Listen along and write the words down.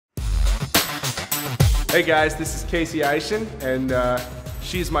Hey guys, this is Eischen, and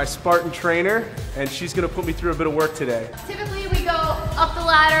she's my Spartan trainer, and she's gonna put me through a bit of work today. Typically we go up the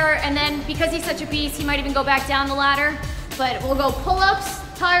ladder, and then because he's such a beast, he might even go back down the ladder. But we'll go pull-ups,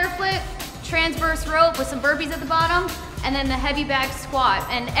 tire flip, transverse rope with some burpees at the bottom, and then the heavy bag squat.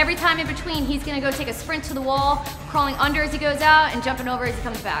 And every time in between, he's gonna go take a sprint to the wall, crawling under as he goes out and jumping over as he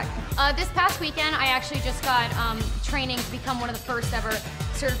comes back. This past weekend, I actually just got training to become one of the first ever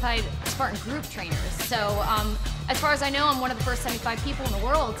certified Spartan group trainers. So as far as I know, I'm one of the first 75 people in the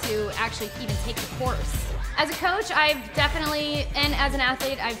world to actually even take the course. As a coach, I've definitely, and as an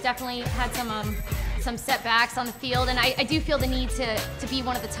athlete, I've definitely had some setbacks on the field, and I do feel the need to be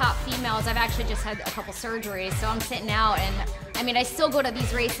one of the top females. I've actually just had a couple surgeries, so I'm sitting out, and I mean, I still go to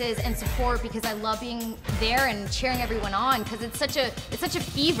these races and support because I love being there and cheering everyone on, because it's such a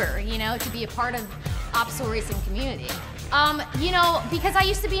fever, you know, to be a part of obstacle racing community. You know, because I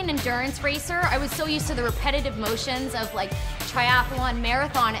used to be an endurance racer, I was so used to the repetitive motions of like triathlon,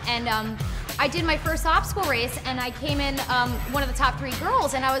 marathon, and I did my first obstacle race, and I came in one of the top 3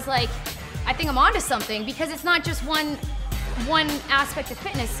 girls, and I was like, I think I'm onto something, because it's not just one aspect of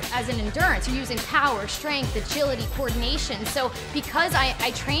fitness as an endurance. You're using power, strength, agility, coordination. So because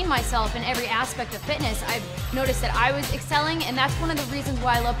I train myself in every aspect of fitness, I've noticed that I was excelling, and that's one of the reasons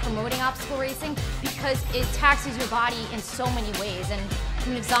why I love promoting obstacle racing, because it taxes your body in so many ways. And I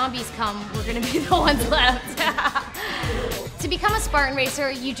mean, if zombies come, we're gonna be the ones left. To become a Spartan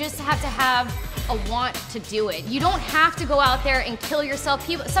racer, you just have to have a want to do it. You don't have to go out there and kill yourself.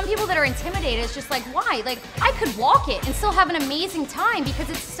 Some people that are intimidated, it's just like, why? Like, I could walk it and still have an amazing time because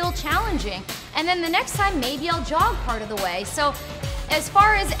it's still challenging. And then the next time, maybe I'll jog part of the way. So as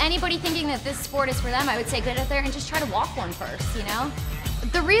far as anybody thinking that this sport is for them, I would say get out there and just try to walk one first, you know?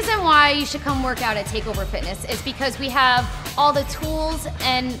 The reason why you should come work out at Takeover Fitness is because we have all the tools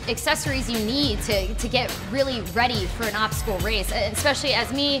and accessories you need to get really ready for an obstacle race. Especially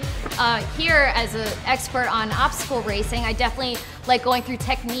as me here as an expert on obstacle racing, I definitely like going through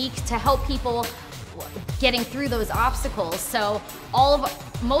technique to help people getting through those obstacles. So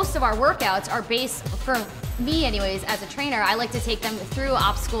most of our workouts are based, for me anyways, as a trainer, I like to take them through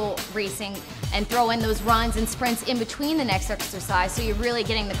obstacle racing and throw in those runs and sprints in between the next exercise, so you're really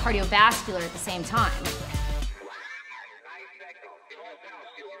getting the cardiovascular at the same time.